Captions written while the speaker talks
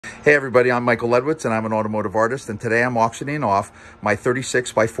Hey everybody, I'm Michael Ledwitz and I'm an automotive artist, and today I'm auctioning off my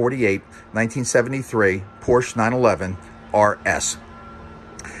 36 by 48 1973 Porsche 911 RS.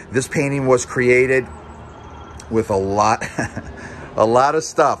 This painting was created with a lot of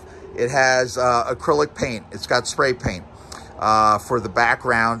stuff. It has acrylic paint. It's got spray paint for the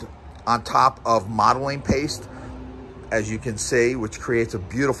background on top of modeling paste, as you can see, which creates a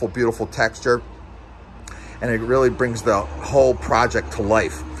beautiful, beautiful texture. And it really brings the whole project to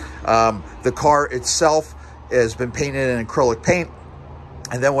life. The car itself has been painted in acrylic paint.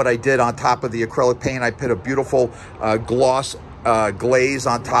 And then what I did on top of the acrylic paint, I put a beautiful gloss glaze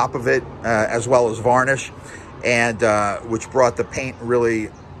on top of it, as well as varnish, and which brought the paint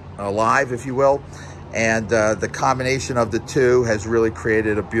really alive, if you will. And the combination of the two has really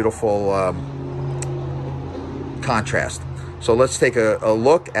created a beautiful contrast. So let's take a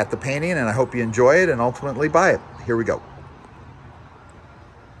look at the painting, and I hope you enjoy it and ultimately buy it. Here we go.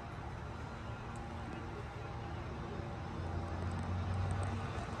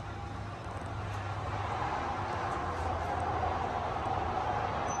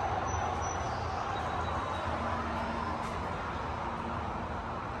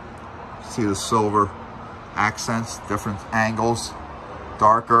 See the silver accents, different angles,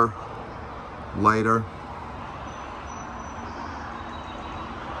 darker, lighter.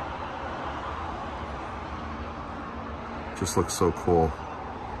 Just looks so cool.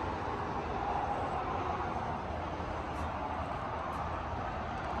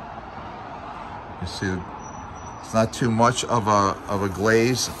 You see, it's not too much of a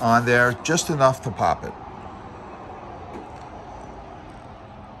glaze on there, just enough to pop it.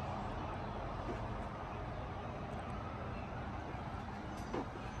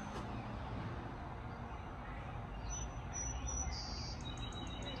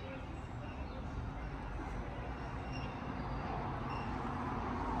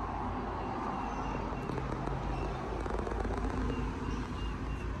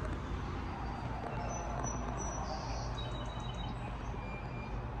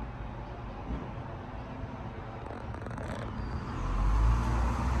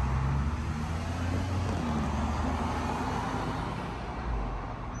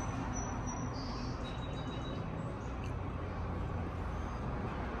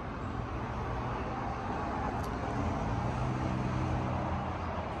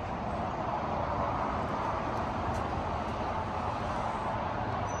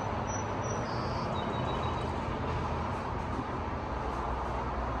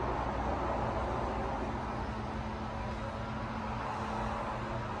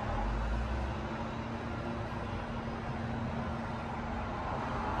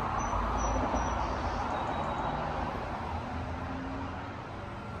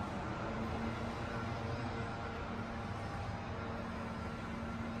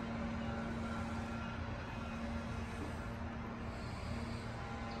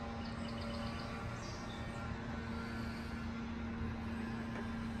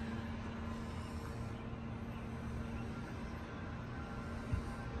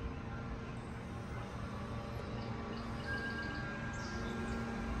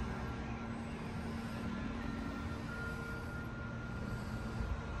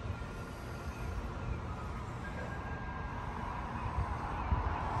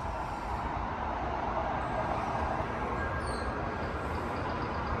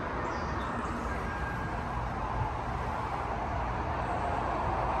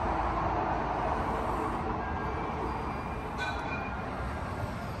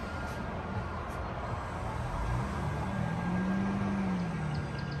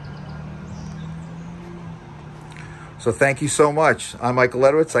 So thank you so much. I'm Michael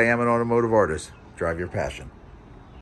Ledwitz. I am an automotive artist. Drive your passion.